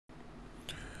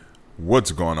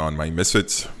What's going on, my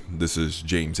misfits? This is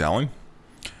James Allen,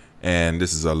 and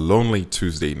this is a lonely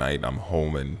Tuesday night. I'm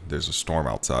home and there's a storm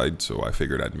outside, so I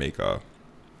figured I'd make a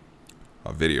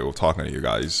video talking to you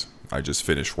guys. I just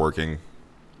finished working,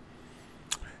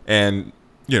 and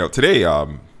today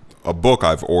a book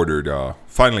I've ordered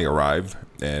finally arrived,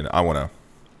 and I wanna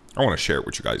share it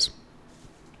with you guys.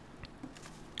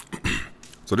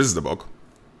 So this is the book.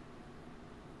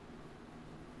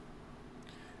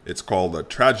 It's called The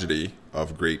Tragedy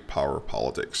of Great Power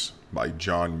Politics by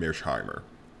John Mearsheimer.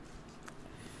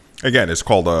 Again, it's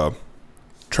called A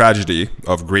Tragedy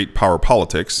of Great Power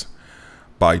Politics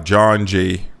by John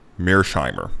J.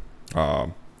 Mearsheimer.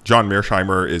 John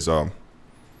Mearsheimer is a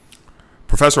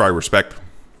professor I respect.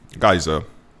 The guy's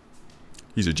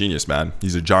he's a genius, man.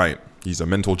 He's a giant. He's a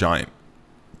mental giant.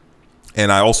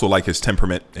 And I also like his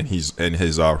temperament and his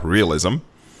realism.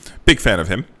 Big fan of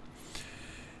him.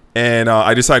 And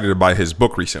I decided to buy his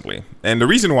book recently. And the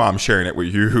reason why I'm sharing it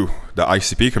with you, the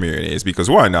ICP community, is because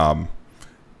one,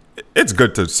 it's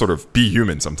good to sort of be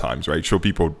human sometimes, right? Show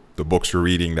people the books you're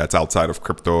reading that's outside of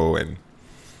crypto. And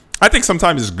I think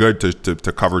sometimes it's good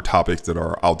to cover topics that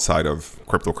are outside of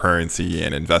cryptocurrency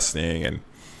and investing. And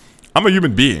I'm a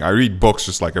human being. I read books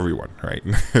just like everyone, right?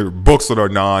 Books that are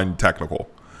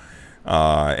non-technical.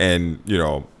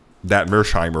 That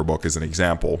Mearsheimer book is an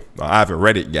example. I haven't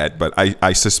read it yet, but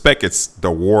I suspect it's the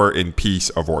war and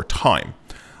peace of our time.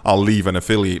 I'll leave an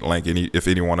affiliate link if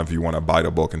any one of you want to buy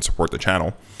the book and support the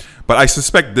channel. But I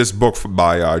suspect this book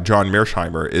by John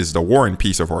Mearsheimer is the war and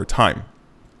peace of our time.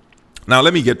 Now,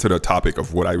 let me get to the topic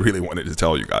of what I really wanted to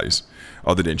tell you guys,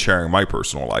 other than sharing my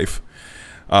personal life.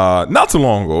 Not too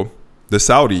long ago, the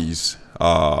Saudis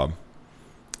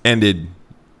ended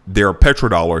their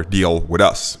petrodollar deal with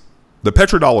us. The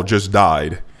petrodollar just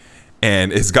died,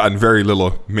 and it's gotten very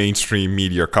little mainstream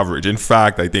media coverage. In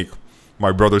fact, I think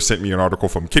my brother sent me an article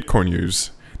from Kitco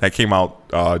News that came out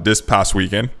this past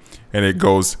weekend, and it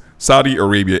goes, Saudi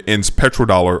Arabia ends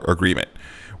petrodollar agreement.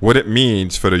 What it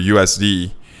means for the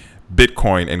USD,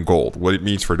 Bitcoin, and gold. What it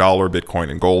means for dollar, Bitcoin,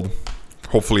 and gold.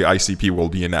 Hopefully ICP will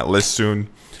be in that list soon.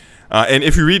 And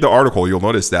if you read the article, you'll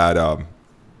notice that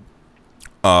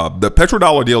the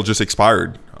petrodollar deal just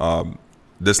expired.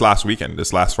 This last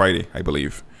Friday, I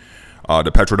believe.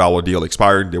 The petrodollar deal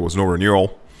expired. There was no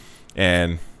renewal.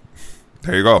 And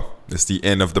there you go. It's the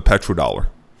end of the petrodollar.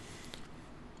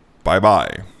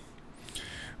 Bye-bye.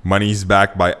 Money's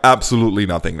backed by absolutely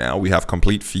nothing now. We have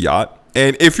complete fiat.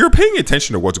 And if you're paying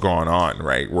attention to what's going on,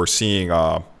 right, we're seeing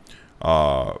Russia,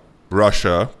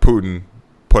 Putin,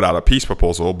 put out a peace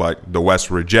proposal, but the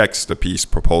West rejects the peace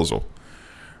proposal,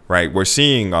 right? We're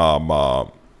seeing a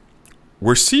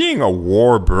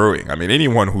war brewing. I mean,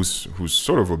 anyone who's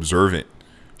sort of observant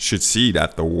should see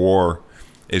that the war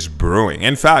is brewing.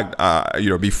 In fact,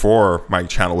 before my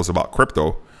channel was about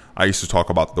crypto, I used to talk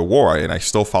about the war, and I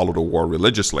still follow the war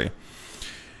religiously.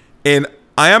 And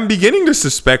I am beginning to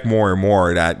suspect more and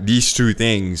more that these two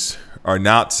things are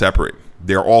not separate.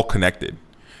 They're all connected.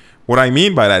 What I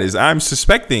mean by that is I'm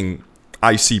suspecting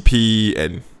ICP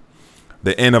and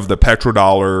the end of the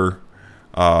petrodollar,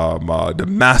 the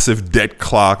massive debt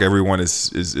clock everyone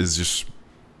is just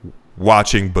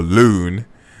watching balloon,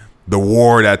 the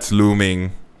war that's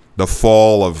looming, the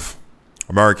fall of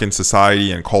American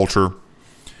society and culture.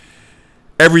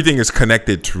 Everything is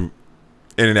connected to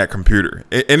internet computer.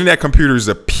 Internet computer is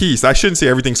a piece. I shouldn't say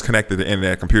everything's connected to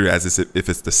internet computer as if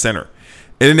it's the center.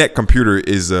 Internet computer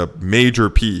is a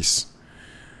major piece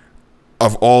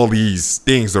of all these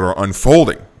things that are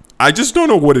unfolding. I just don't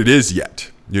know what it is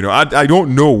yet. I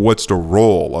don't know what's the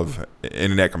role of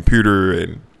internet computer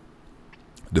and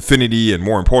Definity, and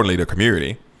more importantly, the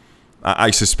community.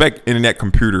 I suspect internet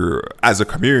computer as a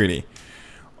community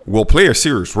will play a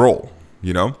serious role.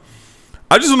 I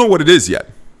just don't know what it is yet.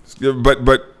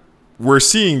 But we're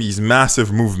seeing these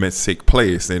massive movements take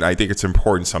place, and I think it's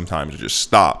important sometimes to just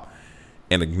stop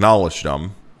and acknowledge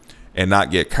them and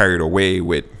not get carried away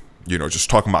with, just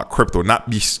talking about crypto, not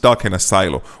be stuck in a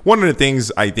silo. One of the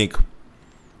things I think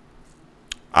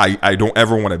I don't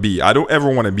ever want to be. I don't ever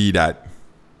want to be that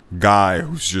guy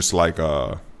who's just like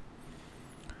an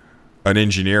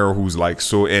engineer who's like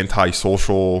so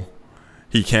antisocial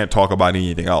he can't talk about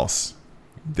anything else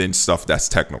than stuff that's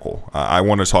technical. I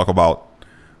want to talk about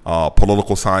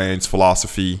political science,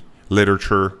 philosophy,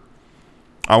 literature.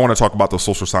 I want to talk about the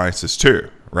social sciences too,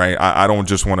 right? I don't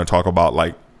just want to talk about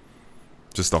like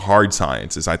just the hard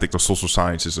sciences. I think the social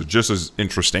sciences are just as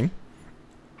interesting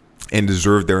and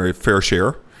deserve their fair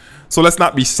share. So let's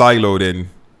not be siloed in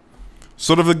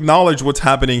sort of acknowledge what's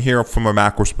happening here from a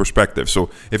macro perspective.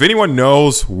 So if anyone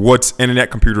knows what's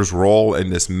internet computers' role in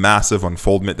this massive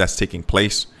unfoldment that's taking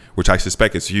place, which I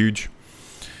suspect is huge,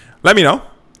 let me know.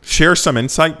 Share some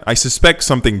insight. I suspect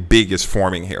something big is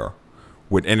forming here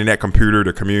with internet computer,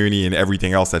 the community, and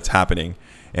everything else that's happening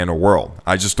in the world.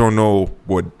 I just don't know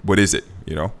what is it,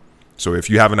 you know? So if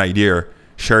you have an idea,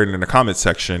 share it in the comments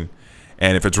section.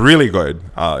 And if it's really good,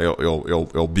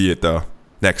 it'll be at the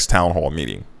next town hall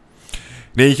meeting.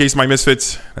 In any case, my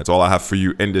misfits, that's all I have for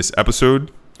you in this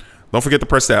episode. Don't forget to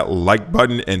press that like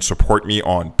button and support me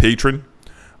on Patreon.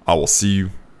 I will see you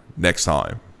next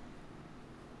time.